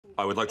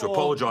I would like to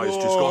apologise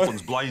to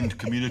Scotland's blind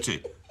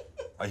community.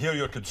 I hear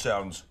your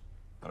concerns,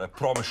 and I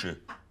promise you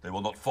they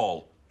will not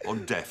fall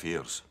on deaf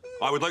ears.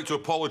 I would like to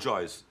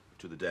apologise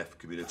to the deaf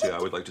community. I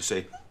would like to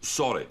say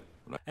sorry.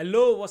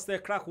 Hello, what's the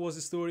crack? What's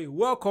the story?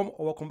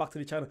 Welcome back to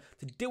the channel.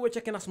 Today we're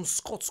checking out some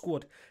SCOT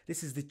SQUAD.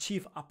 This is the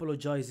Chief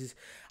Apologises.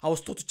 I was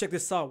told to check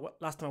this out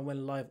last time I went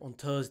live on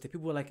Thursday.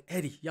 People were like,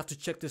 Eddie, you have to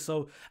check this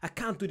out. I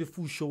can't do the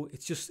full show.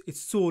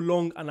 It's so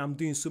long and I'm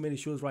doing so many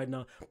shows right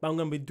now. But I'm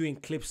going to be doing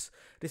clips.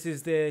 This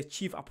is the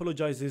Chief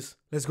Apologises.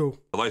 Let's go.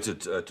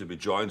 Delighted to be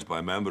joined by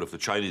a member of the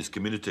Chinese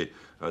community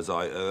as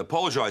I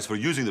apologise for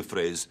using the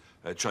phrase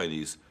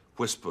Chinese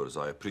whispers.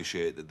 I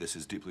appreciate that this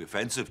is deeply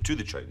offensive to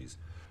the Chinese.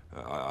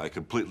 I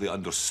completely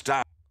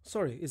understand.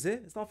 Sorry, is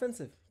it? It's not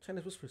offensive.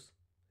 Chinese whispers.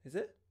 Is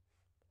it?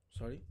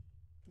 Sorry.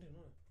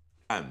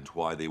 And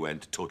why they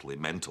went totally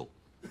mental.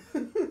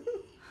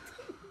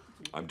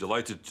 I'm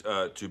delighted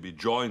to be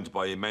joined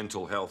by a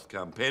mental health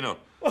campaigner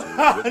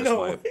to witness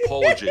my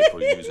apology for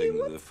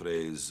using the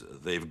phrase,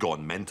 they've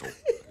gone mental.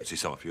 I see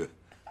some of you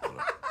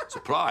are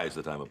surprised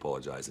that I'm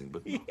apologising,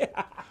 but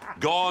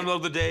gone are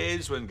the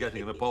days when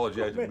getting an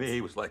apology out of me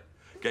was like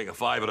getting a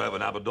fiver out of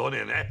an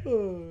Aberdonian, eh?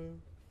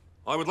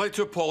 I would like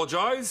to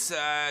apologise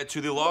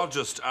to the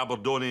largest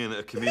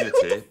Aberdonian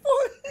community,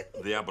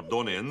 the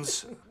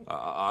Aberdonians.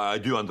 I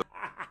do understand.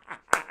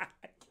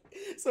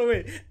 So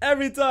wait,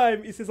 every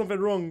time he says something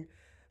wrong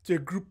to a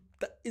group,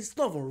 it's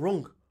not even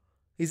wrong.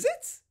 Is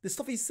it? The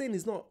stuff he's saying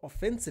is not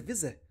offensive,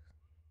 is it?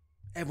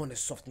 Everyone is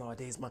soft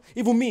nowadays, man.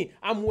 Even me,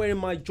 I'm wearing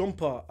my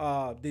jumper,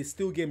 the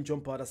Still Game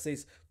jumper that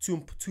says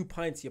two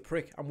pints, you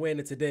prick. I'm wearing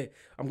it today.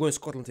 I'm going to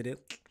Scotland today.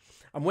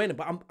 I'm wearing it,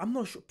 but I'm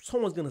not sure.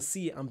 Someone's going to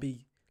see it and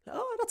be like,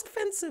 oh, that's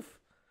offensive.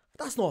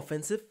 That's not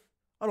offensive.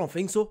 I don't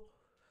think so.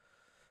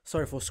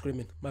 Sorry for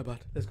screaming. My bad.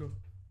 Let's go.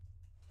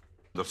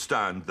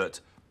 Understand that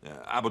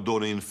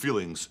Aberdonian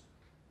feelings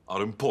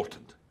are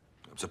important.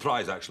 I'm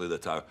surprised, actually,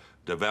 that our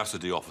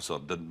diversity officer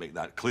didn't make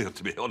that clear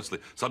to me. Honestly,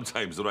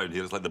 sometimes around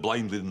here, it's like the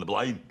blind leading the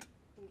blind.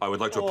 I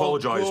would like to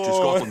apologise to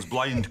Scotland's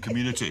blind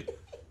community.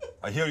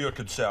 I hear your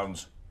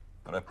concerns,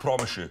 and I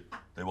promise you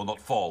they will not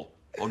fall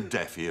on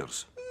deaf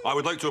ears. I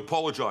would like to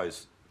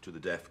apologise to the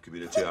deaf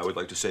community. I would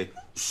like to say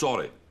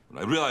sorry.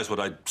 When I realised what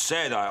I'd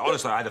said,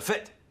 honestly, I had a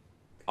fit.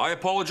 I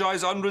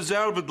apologise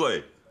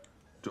unreservedly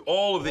to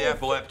all of the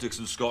epileptics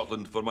in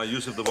Scotland for my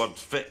use of the word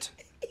fit.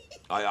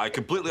 I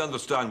completely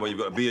understand why you've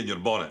got a bee in your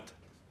bonnet.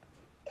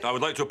 I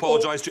would like to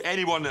apologise to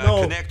anyone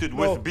connected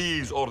with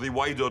bees or the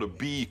wider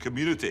bee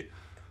community.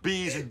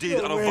 Bees,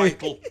 indeed, are a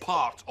vital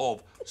part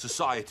of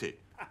society.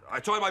 I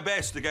tried my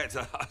best to get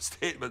to a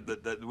statement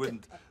that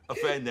wouldn't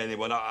offend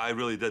anyone. I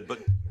really did, but...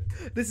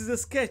 This is a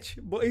sketch,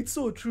 but it's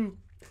so true.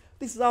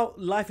 This is how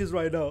life is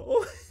right now.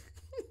 Oh,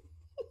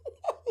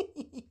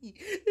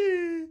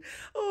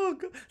 oh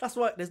God. That's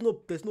why there's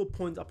no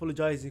point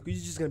apologizing, because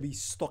you're just gonna be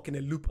stuck in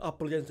a loop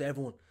apologizing to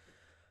everyone.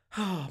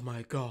 Oh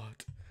my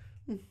God.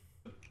 Do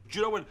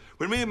you know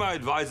when me and my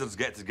advisors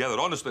get together,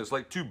 honestly, it's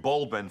like two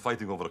bald men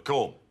fighting over a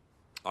comb.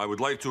 I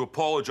would like to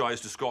apologise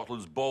to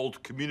Scotland's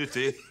bald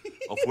community,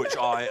 of which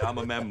I am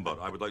a member.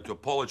 I would like to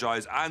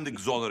apologise and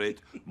exonerate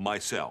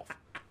myself.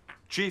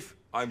 Chief,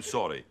 I'm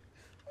sorry.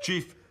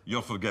 Chief,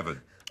 you're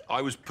forgiven.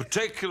 I was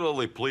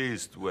particularly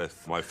pleased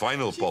with my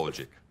final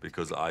apology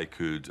because I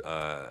could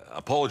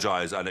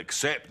apologise and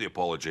accept the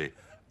apology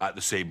at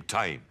the same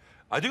time.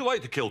 I do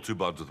like to kill two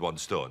birds with one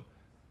stone.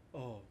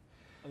 Oh,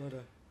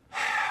 another.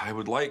 I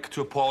would like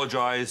to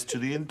apologise to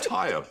the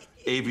entire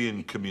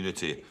avian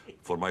community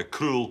for my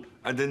cruel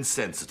and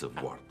insensitive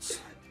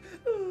words.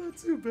 Oh,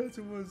 two birds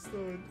with one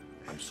stone.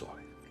 I'm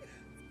sorry.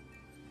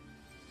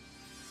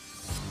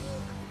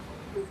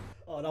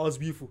 Oh, that was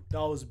beautiful. That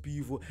was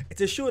beautiful.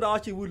 It's a show that I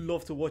actually would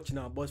love to watch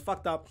now, but the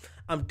fact that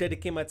I'm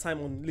dedicating my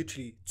time on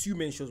literally two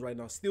main shows right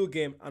now, Still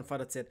Game and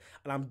Father Ted,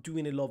 and I'm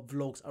doing a lot of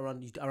vlogs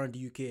around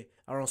the UK,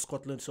 around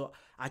Scotland, so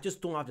I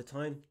just don't have the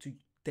time to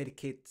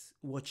dedicate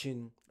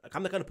watching. Like,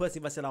 I'm the kind of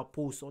person, if I said I'll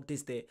post on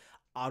this day,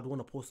 I'd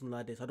want to post on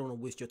that day, so I don't want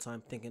to waste your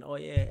time thinking, oh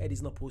yeah,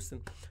 Eddie's not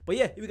posting. But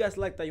yeah, if you guys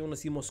like that, you want to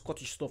see more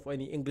Scottish stuff or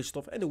any English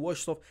stuff, any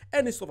Welsh stuff,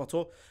 any stuff at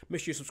all,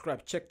 make sure you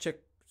subscribe. Check,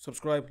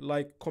 subscribe,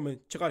 like,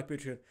 comment, check out the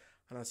Patreon.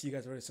 And I'll see you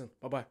guys very soon.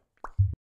 Bye-bye.